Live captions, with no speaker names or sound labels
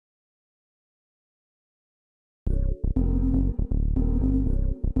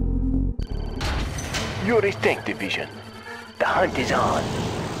Yuri's tank division. The hunt is on.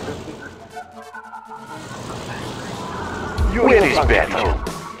 Where is battle?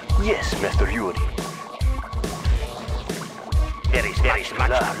 Yes, Master Yuri. There is much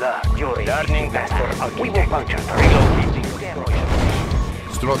love. Yuri. Learning master architect. Relocating.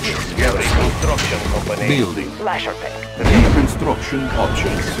 Structure. Yuri construction company. Building. Lasher tank. New construction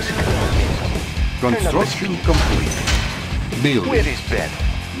options. Construction complete. Building. Where is battle?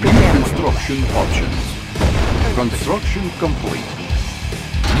 New construction options. Construction complete.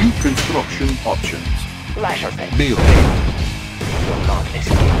 New construction options. Lasher tank. Building. Will not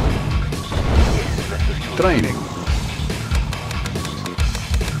escape. Yes, Master Yuri. Training.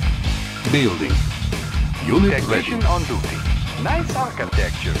 Building. Unit ready. Technician on duty. Nice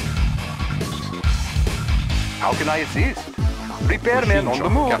architecture. How can I assist? Repairman on the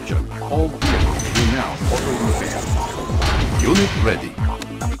move. Capture. All vehicles will now auto repair. Unit ready.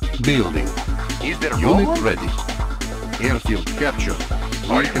 Building. Is there Unit more? ready. Airfield capture.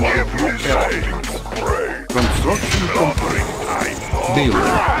 I am deciding to pray. Construction complete.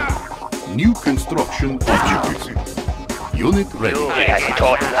 Building. New construction options. Unit ready. He has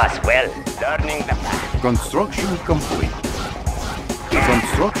taught us well. Learning the Construction complete.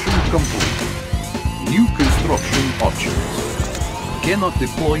 Construction complete. New construction options. Cannot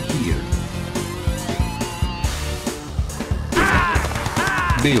deploy here.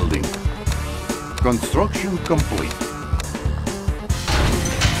 Building. Construction complete.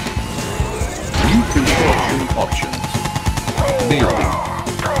 New construction options. Building.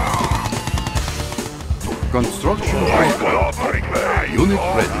 Construction complete. Unit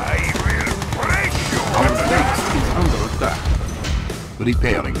ready. Our base is under attack.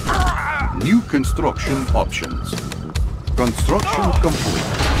 Repairing. New construction options. Construction complete.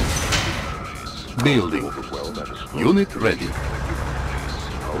 Building. Unit ready.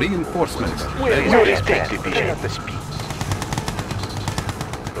 Reinforcements. Yuri's tank division at the speed.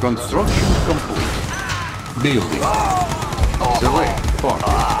 Construction complete. Building. Select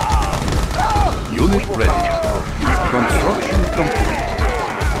target. Unit ready. Construction complete.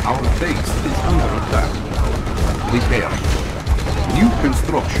 Our base is under attack. Repairing. New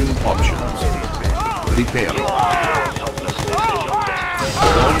construction options. Repairing.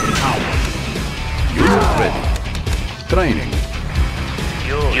 Unit ready. Training.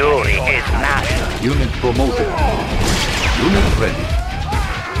 Yuri is master. Unit promoted. Unit ready.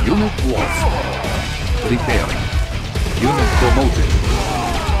 Unit lost. Repairing. Unit promoted.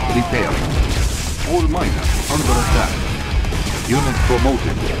 Repairing. All miners under attack. Unit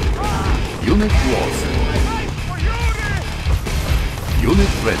promoted. Unit lost.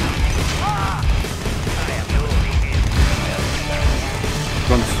 Unit ready.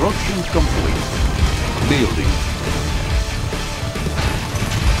 Construction complete. Building.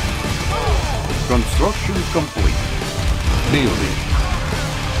 Construction complete. Building.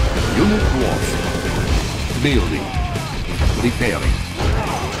 Unit lost. Building. Repairing.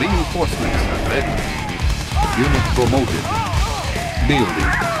 Reinforcements ready. Unit promoted.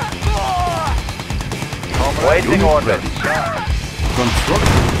 Building. Waiting Unit order. ready.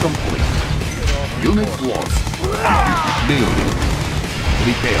 Construction complete. Unit lost. Building.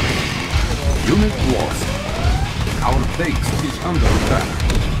 Repairing. Unit lost. Our base is under attack.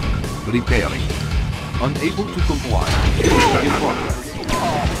 Repairing. Unable to comply. Unit in progress.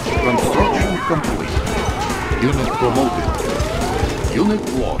 Construction complete. Unit promoted. Unit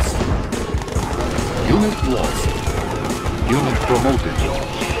lost. Unit lost. Unit promoted.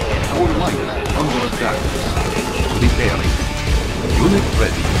 All miners under attack. Repairing. Unit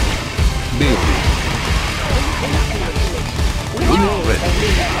ready. Building. Unit ready.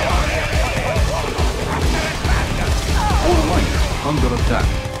 All miners under attack.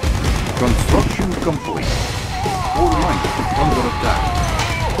 Construction complete. All miners under attack.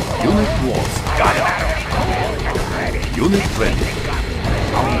 Unit lost. Unit ready.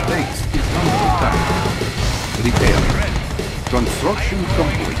 Our base is under attack. Repairing. Construction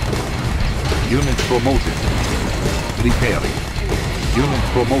complete. Unit promoted. Repairing. Unit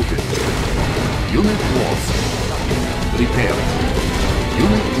promoted. Unit lost. Repairing.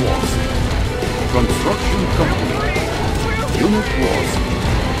 Unit lost. Construction complete. Unit lost.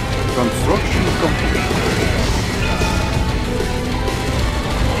 Construction complete.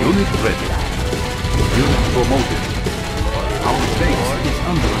 Unit ready. Unit promoted. Our base is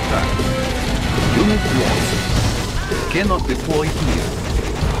under attack. Unit lost. Cannot deploy here.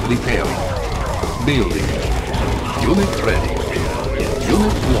 Repairing. Building. Unit ready.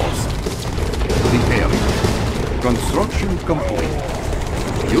 Unit lost. Repairing. Construction complete.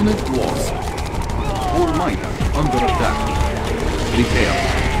 Unit lost. All miners under attack. Repairing.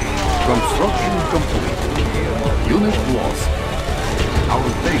 Construction complete. Unit lost. Our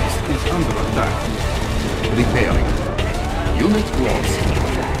base is under attack. Repairing. Unit lost.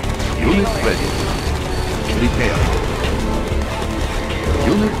 Unit ready. Repairing.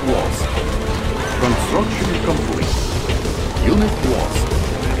 Unit lost. Construction complete. Unit lost.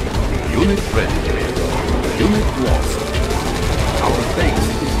 Unit ready. Unit lost. Our base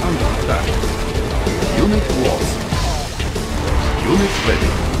is under attack. Unit lost. Unit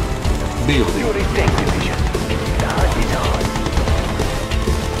ready. Building. Yuri, take division. The hunt is on.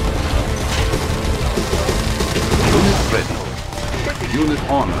 Unit ready. Unit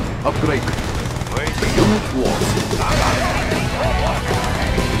honor upgraded. Unit lost.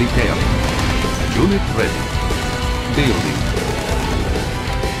 Repairing. Unit ready. Building.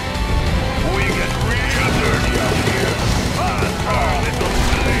 We get real dirty out here.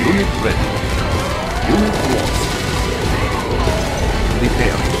 Unit ready. Unit lost.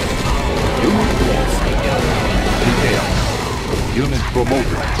 Repairing. Unit lost. Repairing. Unit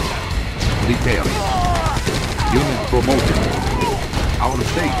promoted. Repairing. Unit promoted. Our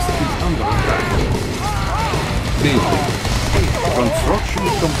base is under attack. Building. Construction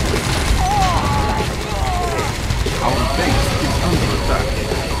complete. Our base is under attack.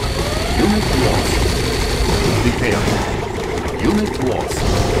 Unit lost. Repairing. Unit lost.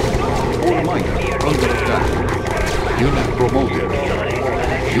 All miners under attack. Unit promoted.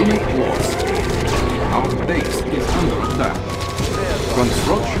 Unit lost. Our base is under attack.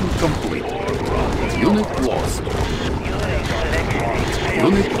 Construction complete. Unit lost.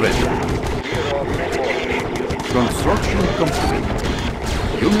 Unit ready. Construction complete.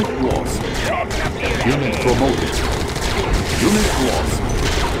 Unit lost. Unit promoted. Unit lost.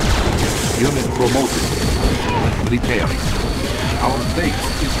 Unit promoted. Repairing. Our base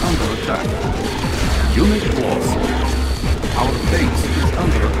is under attack. Unit lost. Our base is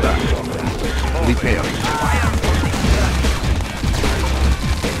under attack. Repairing.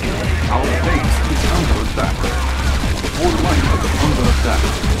 Our base is under attack. All miners under attack.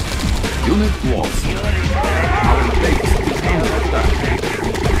 Unit lost. Our base is under attack.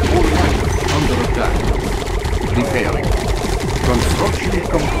 All miners under attack. Repairing. Construction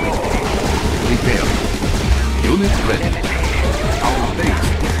complete. Repairing. Unit ready. Our base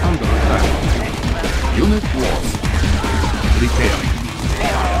is under attack. Unit lost. Repairing.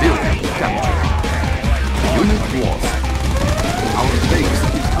 Building captured. Unit lost. Our base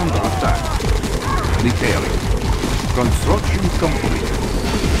is under attack. Repairing. Construction complete.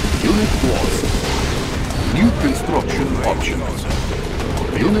 Unit lost. New construction options.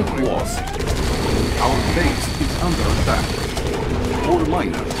 Unit lost. Our base is under attack. All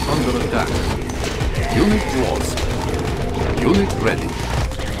miners under attack. Unit lost. Unit ready.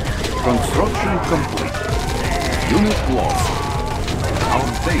 Construction complete. Unit lost. Our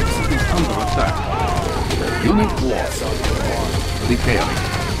base is under attack. Unit lost. Repairing.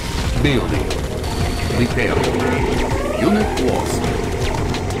 Building. Repairing. Unit lost.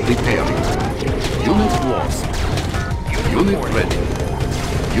 Repairing. Unit lost. Unit ready.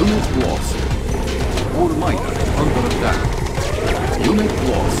 Unit lost. All miners under attack. Unit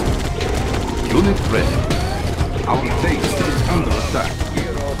lost. Unit ready. Our base is under attack.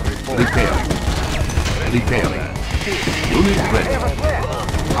 Repairing. Repairing. Unit ready.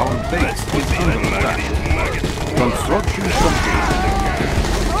 Our base is under attack. Construction complete.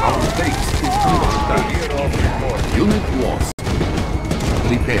 Our base is under attack. Unit lost.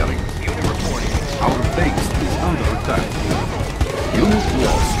 Repairing. Our base is under attack. Unit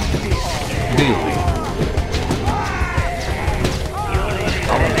lost. Building.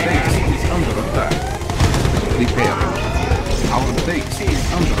 Our base is under attack. Repairing. Our base is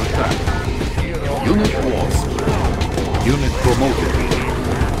under attack. Unit lost. Unit promoted.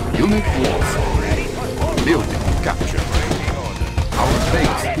 Unit lost. Building captured. Our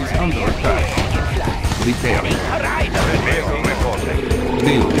base is under attack. Repairing.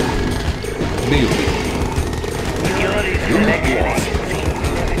 Building. Building. Unit lost.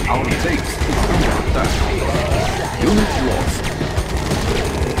 Our base is under attack. Unit lost.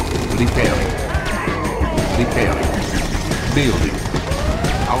 Repairing. Repairing. Building.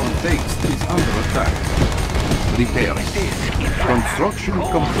 Our base is under attack. Repairing. Construction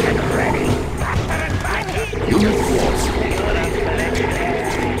complete. Unit lost.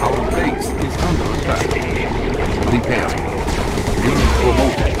 Our base is under attack. Repairing. Unit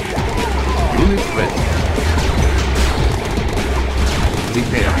promoted. Unit ready.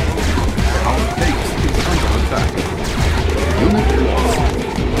 Repairing. Our base is under attack. Unit lost.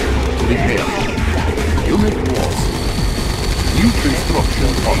 Repairing. Unit lost. New construction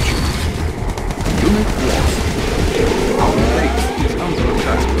options. Unit lost. Our base is under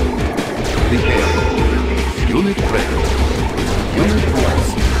attack.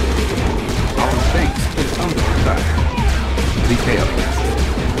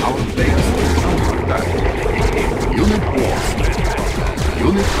 Our base is under attack. Unit lost.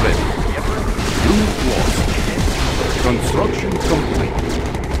 Unit ready. Unit lost. Construction complete.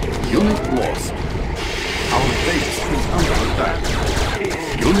 Unit lost. Our base is under attack.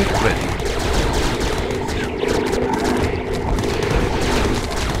 Unit ready.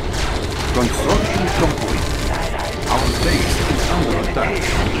 Construction complete. Our base is under attack.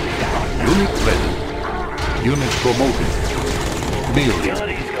 Unit ready. Unit promoted. Building.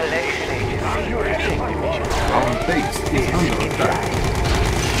 Our base is under attack.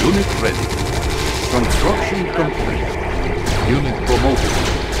 Unit ready. Construction complete. Unit promoted.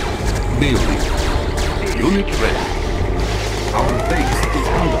 Building. Unit ready. Our base is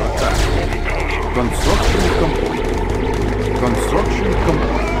under attack. Construction complete. Construction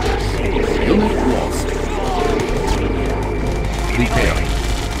complete. Unit lost. Repairing.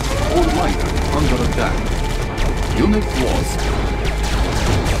 All miners under attack. Unit lost.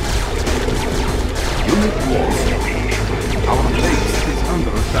 Unit lost. Our base is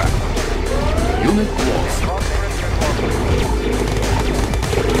under attack. Unit lost.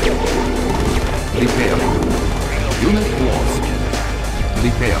 Repairing. Unit lost.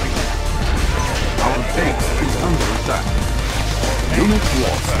 Repairing. Our base is under attack. Unit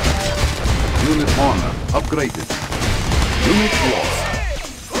lost. Unit honor upgraded. Unit lost.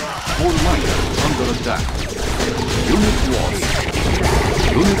 All miners under attack. Unit lost.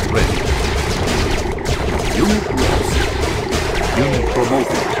 Unit ready. Unit lost. Unit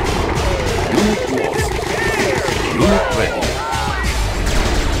promoted. Unit lost. Unit ready.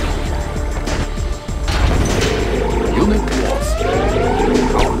 Unit lost.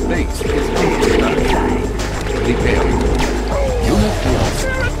 Our base is under attack. Repairing. Unit lost.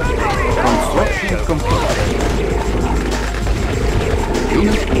 Construction complete.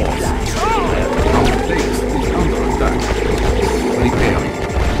 Unit lost. Our base is under attack. Repairing.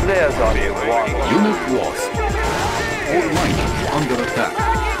 There's our new one. Unit lost. All miners under attack.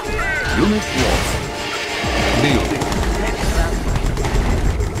 Unit lost. Building.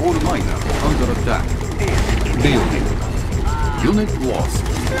 All miners under attack. Building. Unit lost.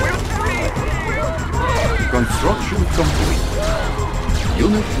 Construction complete.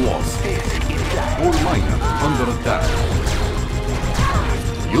 Unit lost. All miners under attack.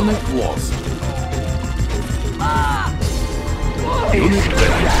 Unit lost. Unit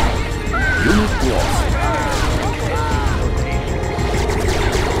ready. Unit lost.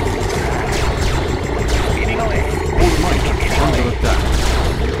 All miners under attack.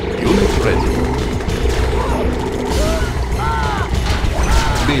 Unit ready.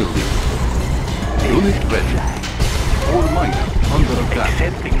 Building. Unit ready. All miners under attack.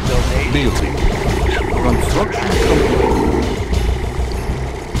 Building. Construction complete.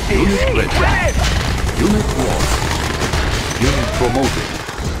 Unit ready. Unit lost. Unit promoted.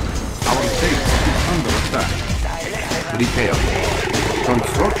 Our base is under attack. Repairing.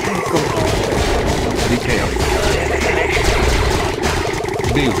 Construction complete. Repairing.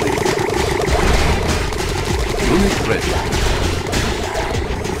 Building. Unit ready.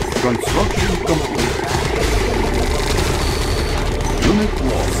 Construction complete. Unit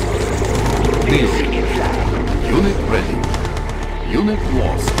lost. Building. Unit ready. Unit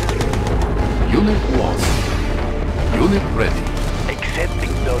lost. Unit lost. Unit ready.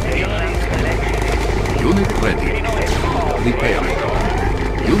 Accepting donations. Unit ready. Repairing.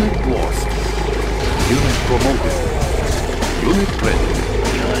 Unit lost. Unit promoted. Unit ready.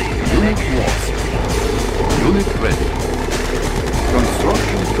 Unit lost. Unit ready.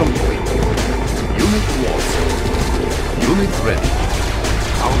 Construction complete. Unit lost. Unit ready.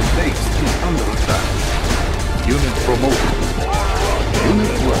 Our base is under attack. Unit promoted.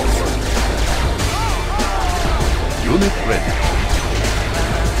 Unit lost. Unit ready.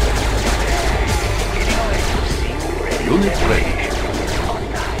 Unit ready.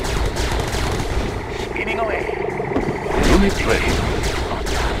 Spinning away. Unit ready.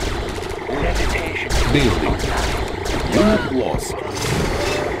 Building. Unit lost.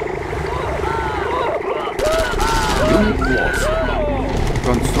 Unit lost.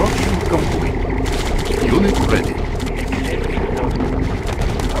 Construction complete. Unit ready.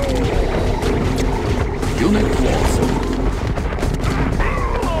 Unit lost.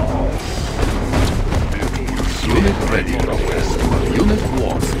 Unit ready. Unit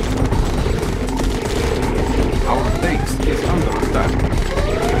lost. Our base is under attack.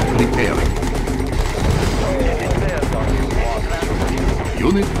 Repairing.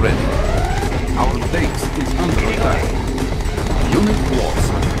 Unit ready. Our base is under attack. Unit lost.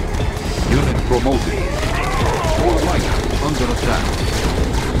 Unit promoted. All miners under attack.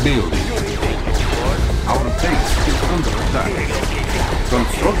 Building. Our base is under attack.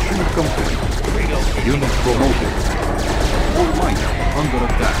 Construction complete. Unit promoted. All miner under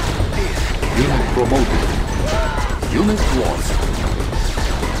attack. Unit promoted. Unit lost.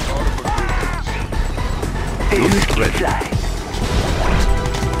 Unit ready.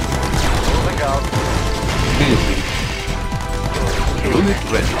 Moving out. Building. Unit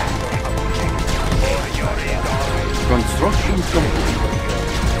ready. Construction complete.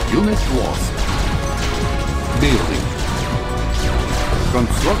 Unit lost. Building.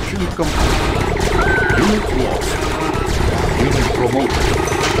 Construction complete. Unit lost. Unit promoted.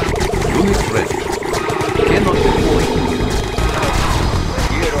 Unit ready. Cannot deploy here.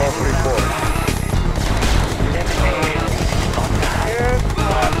 Gear off report.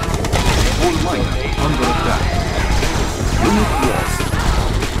 All miner under attack. Unit lost.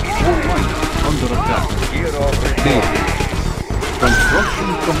 All miner under attack. Gear off report. Building. Construction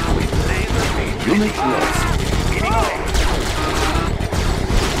complete. Unit lost.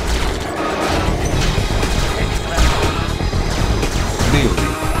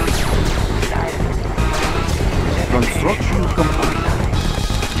 Building. Construction complete.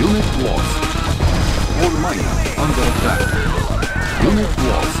 Unit lost. All miner under attack. Unit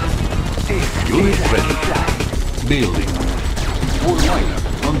lost. Unit ready. Building. All miner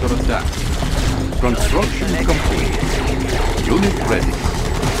under attack. Construction complete. Unit ready.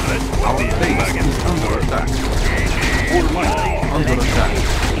 Our base is under attack. All miner under attack.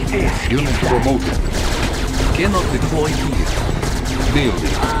 Unit promoted. Cannot deploy here.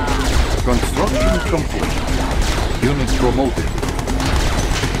 Building. Construction complete. Unit promoted.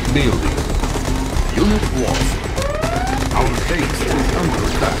 Building. Unit lost. Our base is under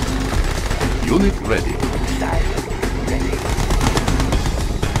attack. Unit ready.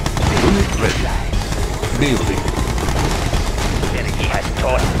 Unit ready. Building. He has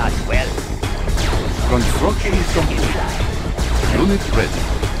taught us well. Construction complete. Unit ready.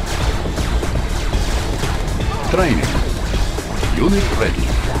 Training. Unit ready.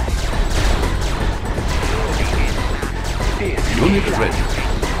 Unit ready.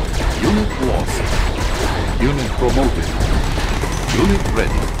 Unit lost. Unit promoted. Unit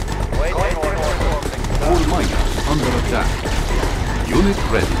ready. All miners under attack. Unit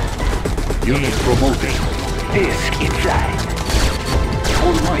ready. Unit promoted. Disc inside.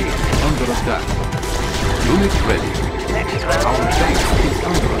 All miners under attack. Unit ready. Our base is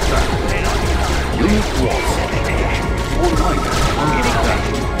under attack. Unit lost. All miners under attack.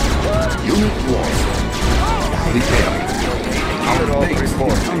 Unit lost. Repairing. Our base is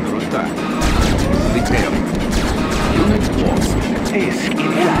under attack. Repairing. Unit lost.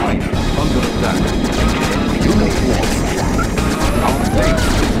 All miners under attack. Unit lost. Our base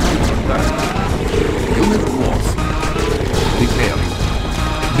is under attack. Unit lost. Repairing.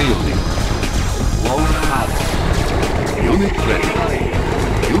 Building. Low power. Unit ready.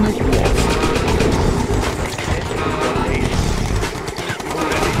 Unit lost.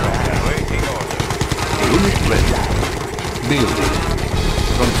 Unit ready. Building.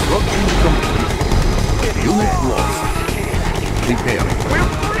 Construction complete. Unit lost. Repairing.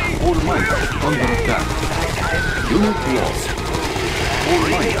 All miners under attack. Unit lost. All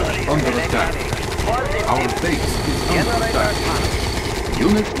miners under attack. Our base is under attack.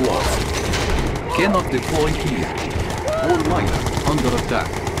 Unit lost. Cannot deploy here. All miners under attack.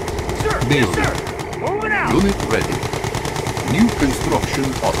 Building. Unit ready. New construction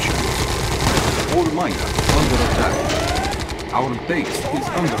options. All miners under attack. Our base is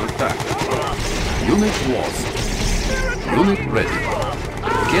under attack. Unit lost. Unit ready.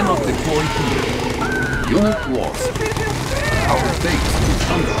 Cannot deploy here. Unit lost. Our base is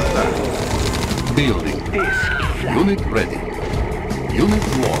under attack. Building. Unit ready. Unit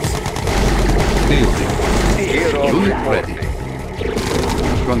lost. Building. Unit ready.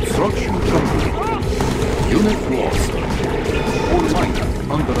 Construction complete. Unit lost. All miners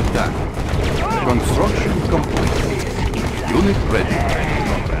under attack. Construction complete. Unit ready.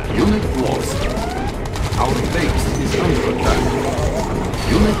 Unit lost. Our base is under attack.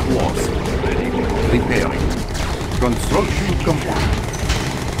 Unit lost. Repairing. Construction complete.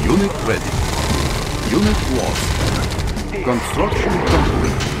 Unit ready. Unit lost. Construction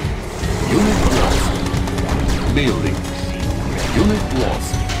complete. Unit lost. Building. Unit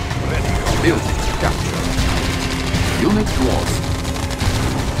lost. Building captured. Unit lost.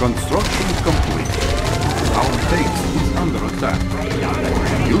 Construction complete. Our base is under attack.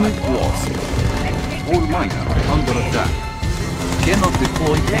 Unit lost. All miners under attack. Cannot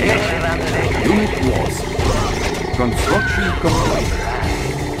deploy here. Unit lost. Construction complete.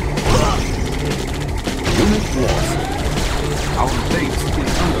 Unit lost. Our base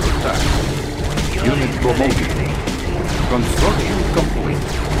is under attack. Unit promoted. Construction complete.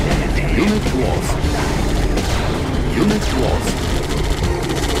 Unit lost. Unit lost.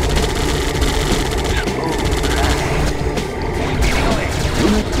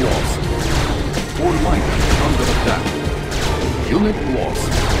 Unit lost. All miners under attack. Unit lost.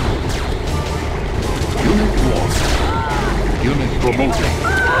 Unit lost. Unit promoted.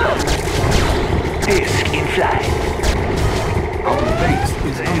 Disk in flight. Our base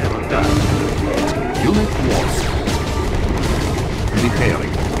is under attack. Unit lost.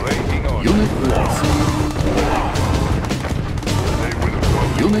 Repairing. Unit lost.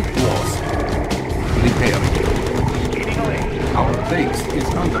 Unit lost. Repairing. Our base is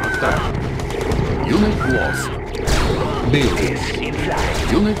under attack. Unit lost. Building.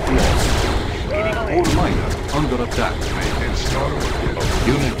 Unit lost. All miners under attack.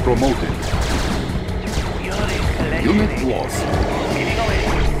 Unit promoted. Unit lost.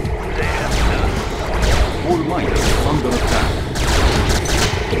 All miners under attack.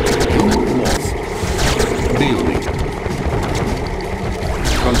 Unit lost. Building.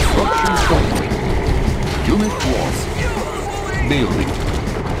 Construction complete. Unit lost. Building.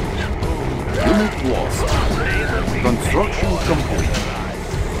 Unit lost. Construction complete.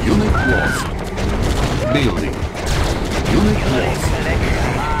 Unit lost. Building. Unit lost.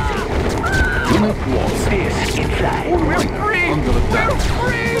 Unit lost. All miners under attack.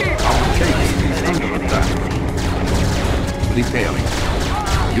 Our base is under attack. Repairing.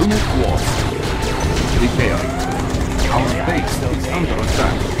 Unit lost. Repairing. Our base is under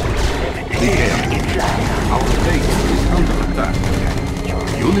attack. Repairing. Our base is under attack.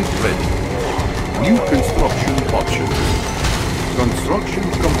 Unit ready. New construction options. Construction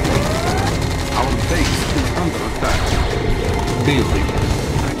complete. Our base is under attack. Building.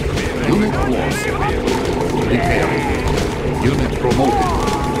 Unit lost. Repairing. Unit promoted.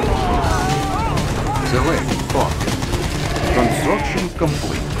 Select target. Construction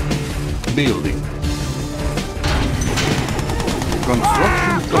complete. Building.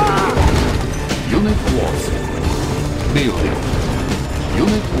 Construction complete. Unit lost. Building.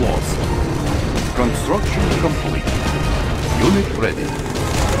 Unit lost. Construction complete. Unit ready.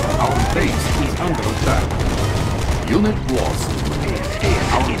 Our base is under attack. Unit lost.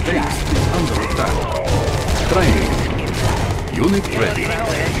 Our base is under attack. Training. Unit ready.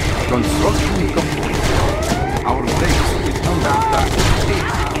 Construction complete. Our base is under attack.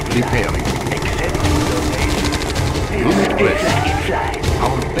 Repairing. Unit ready.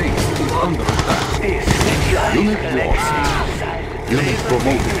 Our base is under attack. Unit lost. Unit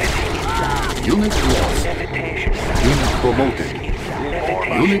promoted. Unit lost. Unit promoted.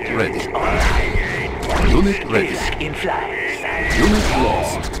 Unit ready. Unit ready. Unit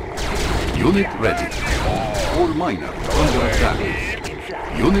lost. Unit ready. All miners under attack.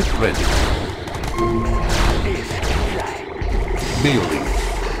 Unit ready. Building.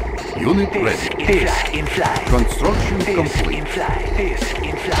 Unit ready. Construction complete.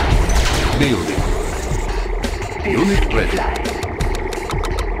 Building. Unit ready.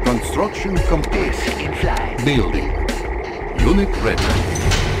 Construction complete. Building. Unit ready.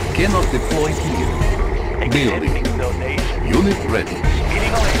 Cannot deploy here. Building. Unit ready.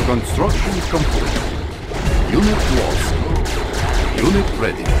 Construction complete. Unit lost. Unit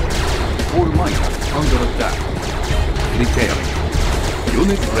ready. All miners under attack. Repairing.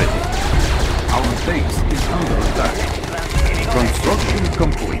 Unit ready. Our base is under attack. Construction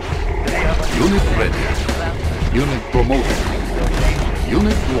complete. Unit ready. Unit promoted.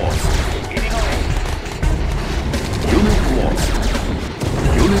 Unit lost. Unit lost.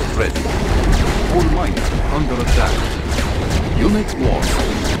 Unit ready. All miners under attack. Unit lost.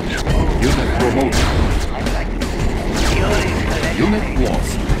 Unit promoted. Unit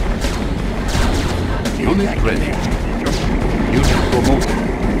lost. Unit ready. Unit promoted.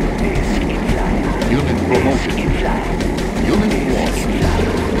 Unit promoted. Unit lost.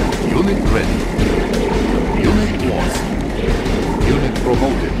 Unit ready. Unit lost. Unit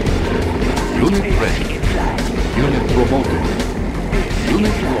promoted. Unit ready. Unit promoted.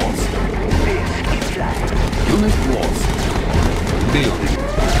 Unit lost. Unit lost. Building.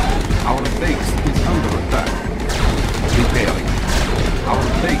 Our base is under attack. Repairing. Our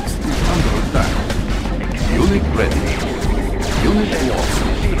base is under attack. Unit ready. Unit lost.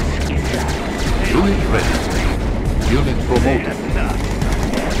 Unit ready. Unit promoted.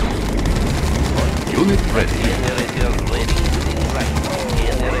 Unit ready.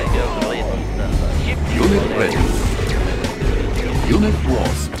 Unit ready. Unit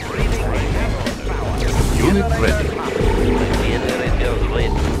lost. Unit ready.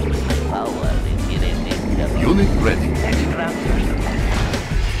 Unit ready.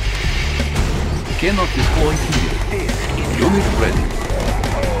 Cannot deploy here. Unit ready.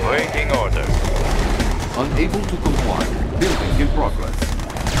 Waiting order. Unable to comply. Building in progress.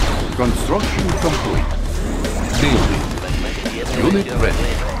 Construction complete. Building. Unit ready.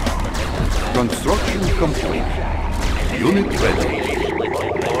 Construction complete. Unit ready.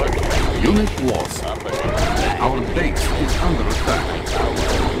 Unit lost. Our base is under attack.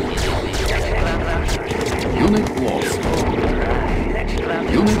 Unit lost.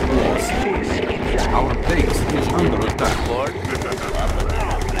 Unit lost. Our base is under attack.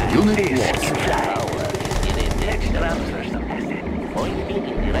 Unit lost.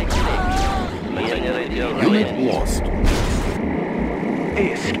 Unit lost.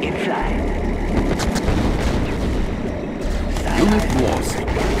 Disk in flight. Unit lost.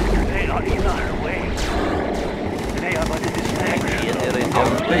 They are in our way. They are but a distraction.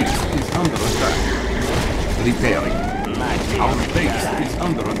 Our base is under attack. Repairing. Our base is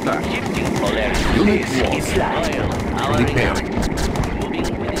under attack. Unit lost. Repairing.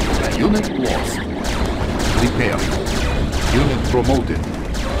 Unit lost. Repairing. Unit promoted.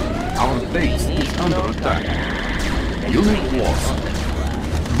 Our base is under attack. Unit lost.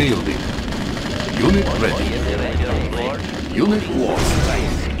 Building. Unit ready. Unit lost.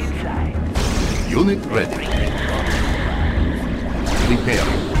 Unit ready.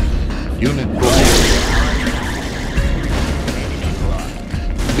 Repairing. Unit promoted.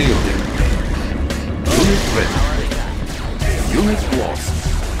 Building. Unit ready. Unit lost.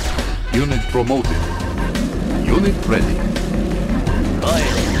 Unit promoted. Unit ready.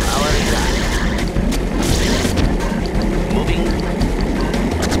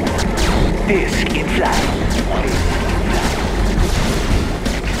 Disk in flight.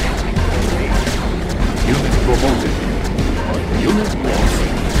 Unit promoted. Unit lost.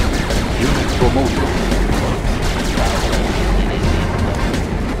 Unit promoted.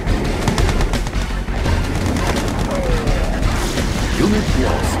 Unit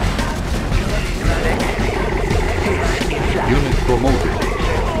lost. Unit promoted.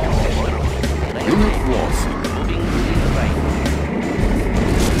 Unit lost.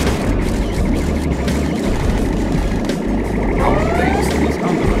 Our base is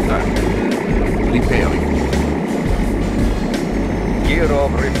under attack. Repairing. Gear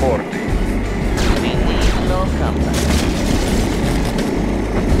of reporting.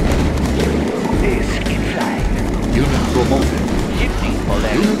 Disk in flight. Unit promoted.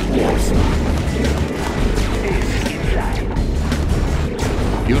 Unit lost. Disk in flight.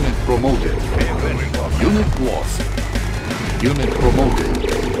 Unit promoted. Unit lost. Unit promoted.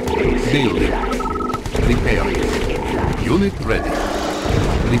 Building. Repairing. Unit ready.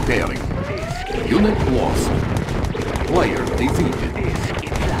 Repairing. Unit lost. Player defeated.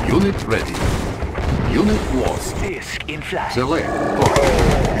 Unit ready. Unit lost. Disk in flight. Select target.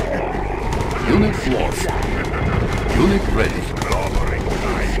 Unit lost. Unit ready.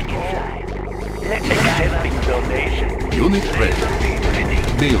 Accepting donation. Unit ready.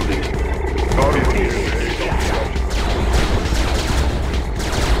 Building.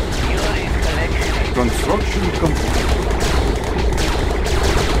 Construction complete.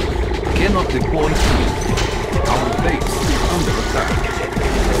 Cannot deploy team. Our base is under attack.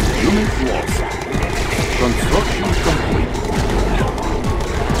 Unit lost. Construction complete.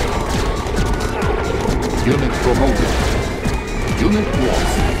 Unit promoted. Unit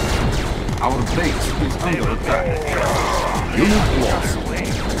lost. Our base is under attack. Unit lost.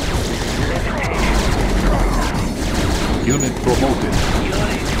 Unit promoted.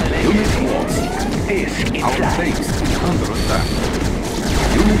 Unit lost. Our base is under attack.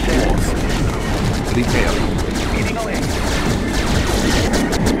 Unit lost. Repairing.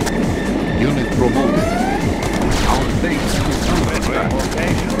 Unit promoted. Our base is under attack.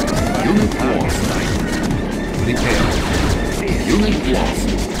 Unit lost. Repairing. Unit lost.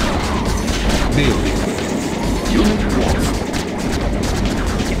 Building. Unit lost.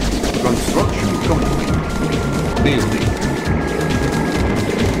 Construction complete. Building.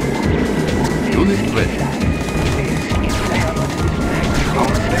 Unit ready.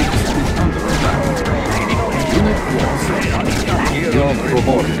 Our base is under attack. Unit lost. Unit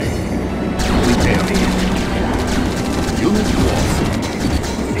promoted. Repairing. Unit lost.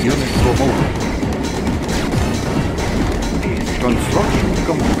 Unit promoted. Construction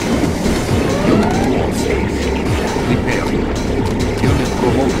complete. Unit lost.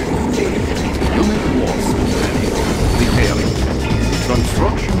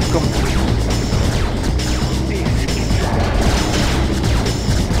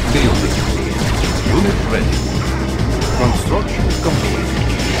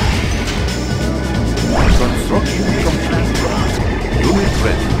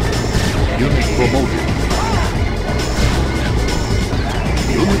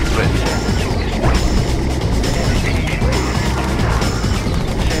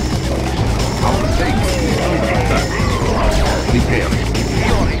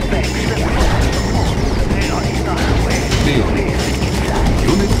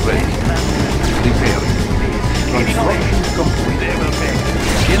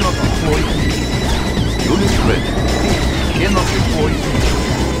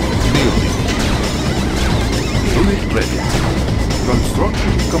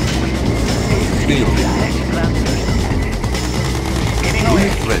 complete. Building.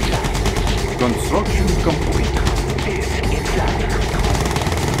 Unit ready. Construction complete.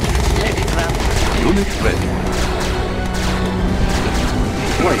 Unit ready.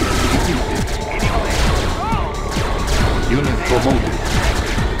 Player defeated. Unit promoted.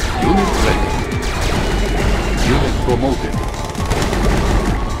 Unit ready. Unit promoted.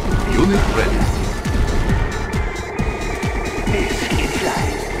 Unit ready.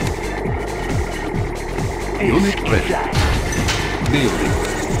 Unit ready. Building.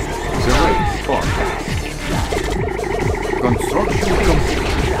 Terrain spot. Construction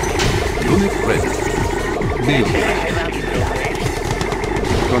complete. Unit ready. Building.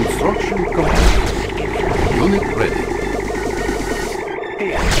 Construction complete. Unit ready.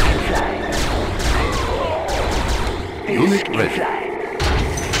 Unit ready.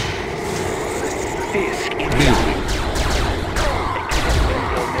 Building.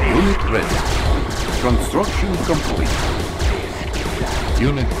 Unit ready. Construction complete.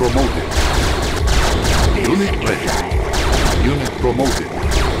 Unit promoted. Unit ready. Unit promoted.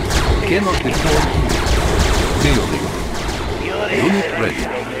 Cannot deploy here. Building. Unit ready.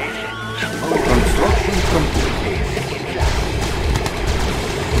 Construction complete.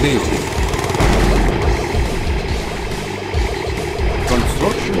 Building.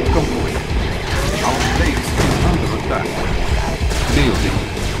 Construction complete. Our base is under attack. Building.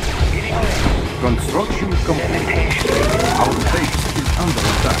 Construction complete. Our base is under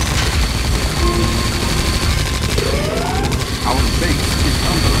attack. Our base is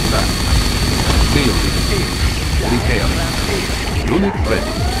under attack. Building. Repairing. Unit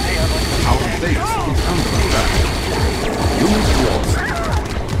ready. Our base is under attack. Unit lost.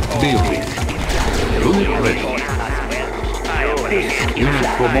 Building. Unit ready. Unit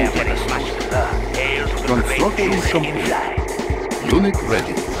promoted. Construction complete. Unit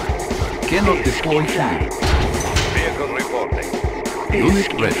ready. Cannot deploy here. Vehicle reporting.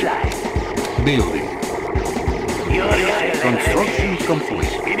 Unit ready. Building. Construction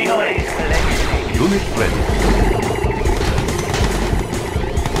complete. Unit ready.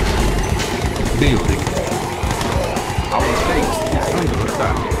 Building. Our base is under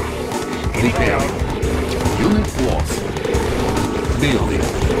attack. Repairing. Unit lost. Building.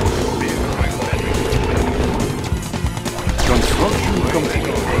 Construction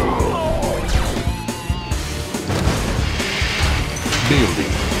complete.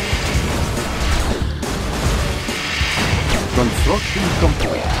 Building. Construction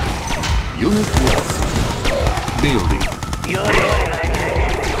complete. Unit lost. Building.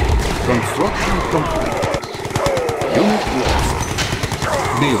 Construction complete. Unit lost.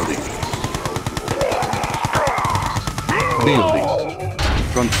 Building. Building.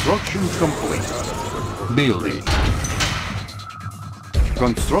 Construction complete. Building.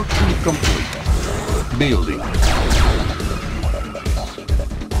 Construction complete. Building.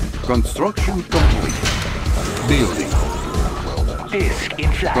 Construction complete. Building.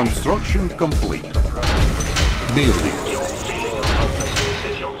 Construction complete. Building.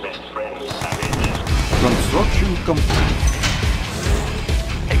 Construction complete.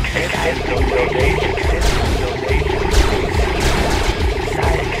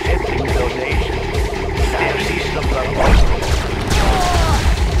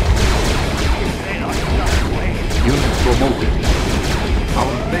 Unit promoted.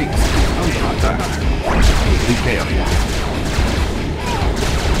 Our base is under attack. Repairing.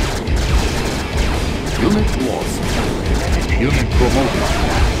 Unit lost. Unit promoted.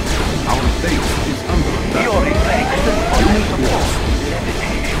 Our base is under attack. Unit lost.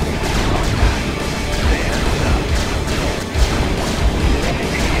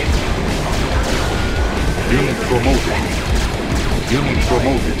 Unit promoted. Unit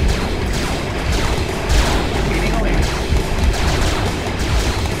promoted.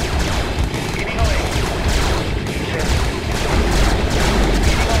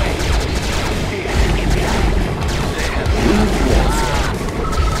 Unit lost.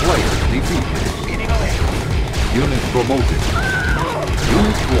 Player defeated. Unit promoted.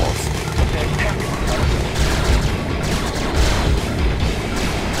 Unit lost.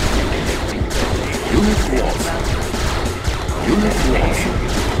 Unit lost. Unit lost.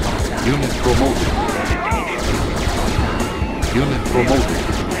 Unit promoted. Unit promoted.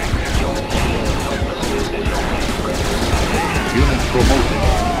 Unit promoted.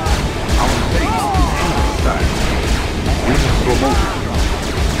 Our base is under attack. Unit promoted.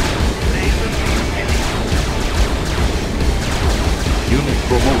 Unit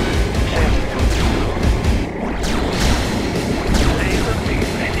promoted.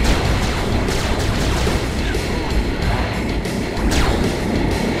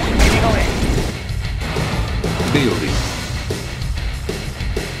 Building.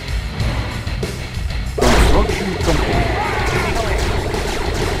 Construction complete.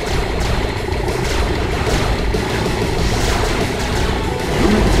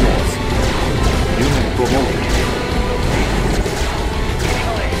 Unit lost. Unit promoted.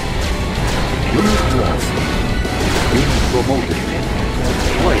 Unit lost. Unit promoted.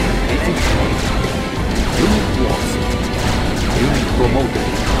 Player defeated. Unit lost. Unit promoted.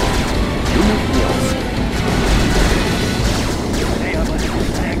 Unit lost.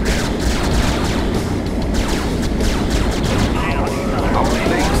 Our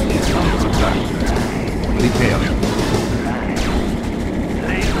base is under attack. Repairing.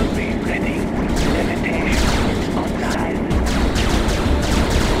 Laser beam ready. Levitation online.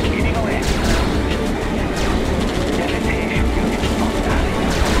 Speeding away. Levitation unit online.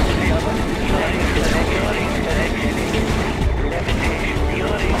 Levitation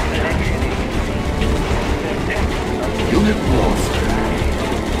unit selection. Unit lost.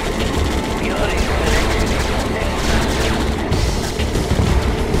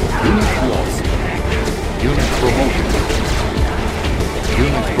 Unit lost. Unit promoted.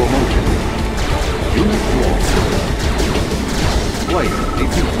 Unit promoted. Unit lost. Player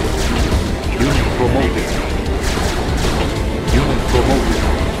defeated. Unit promoted. Unit promoted.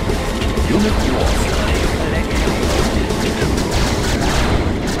 Unit lost.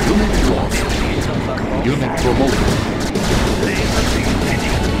 Unit lost. Unit promoted.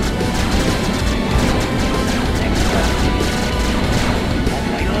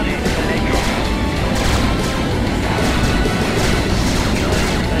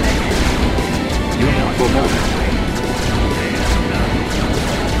 Unit promoted.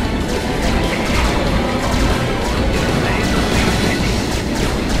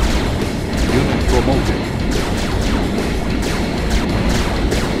 Unit promoted.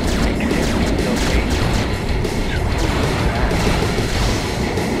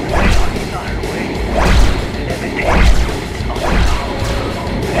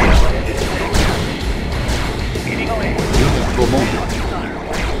 Unit promoted.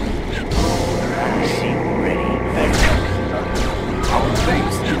 Our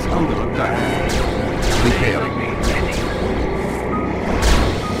base is under attack. Repairing.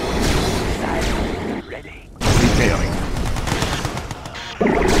 Repairing.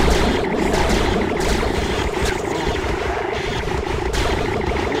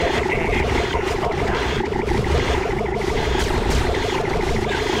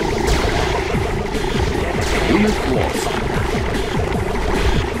 Unit lost.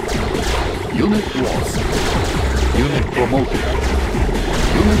 Unit lost. Unit promoted.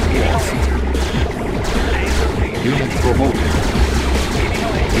 Unit lost. Unit promoted.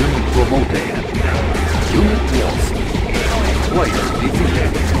 Unit promoted. Unit lost. Player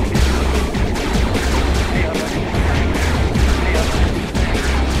defeated.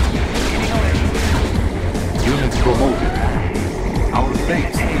 Unit promoted. Our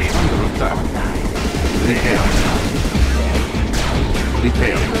base is under attack. Repair.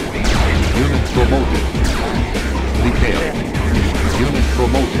 Repair. Unit promoted. Repair. Unit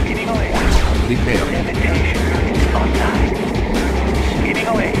promoted. Repair. Speeding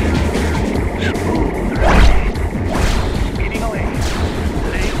away. Smooth ride. Speeding away.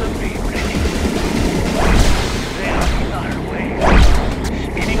 Laser beam ready. They are in our way.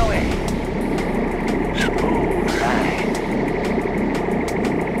 Speeding away. Smooth ride.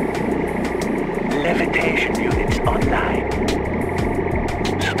 Levitation units online.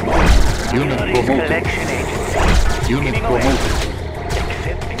 Unit promoted. Collection agency. Unit promoted.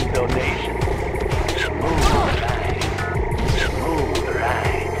 Accepting donation. Smooth ride. Smooth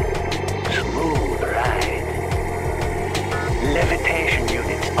ride. Smooth ride. Levitation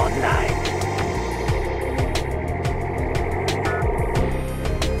units online.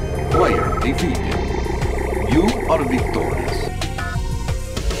 Player defeated. You are victorious.